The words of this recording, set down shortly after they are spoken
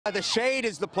The shade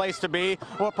is the place to be,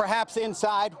 or perhaps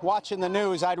inside watching the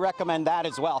news. I'd recommend that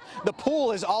as well. The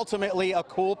pool is ultimately a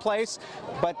cool place,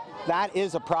 but that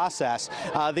is a process.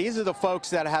 These are the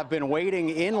folks that have been waiting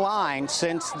in line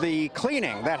since the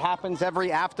cleaning that happens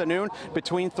every afternoon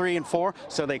between 3 and 4.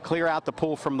 So they clear out the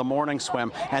pool from the morning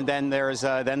swim, and then there's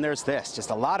this.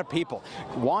 Just a lot of people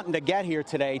wanting to get here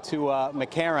today to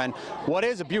McCarran. What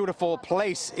is a beautiful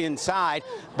place inside,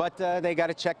 but they got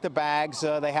to check the bags.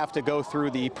 They have to go through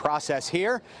the process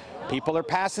here. People are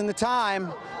passing the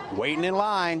time, waiting in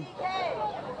line.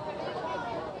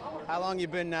 How long you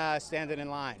been standing in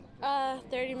line?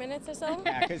 30 minutes or so.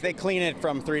 Yeah, because they clean it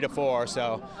from 3 to 4.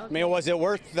 So, okay. I mean, was it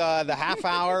worth the half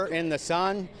hour in the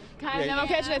sun? Kind of. I'm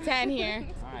catching a tan here.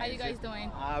 How you guys doing?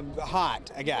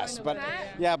 Hot, I guess. But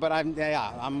yeah, but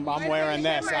I'm wearing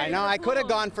this. I know I could have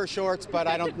gone for shorts, but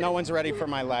I don't. No one's ready for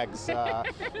my legs. You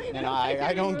know,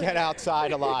 I don't get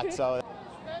outside a lot, so.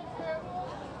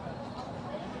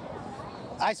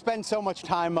 I spend so much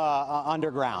time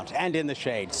underground and in the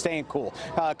shade, staying cool,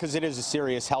 because it is a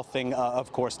serious health thing,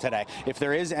 of course, today. If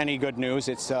there is any good news,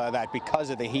 it's that because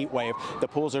of the heat wave, the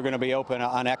pools are going to be open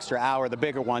an extra hour, the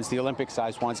bigger ones, the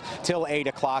Olympic-sized ones, till 8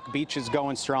 o'clock. Beach is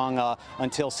going strong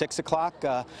until 6 o'clock.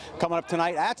 Coming up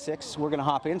tonight at 6, we're going to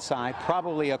hop inside,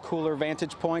 probably a cooler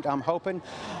vantage point, I'm hoping,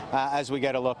 as we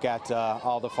get a look at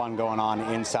all the fun going on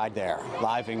inside there.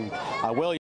 Live in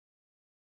William.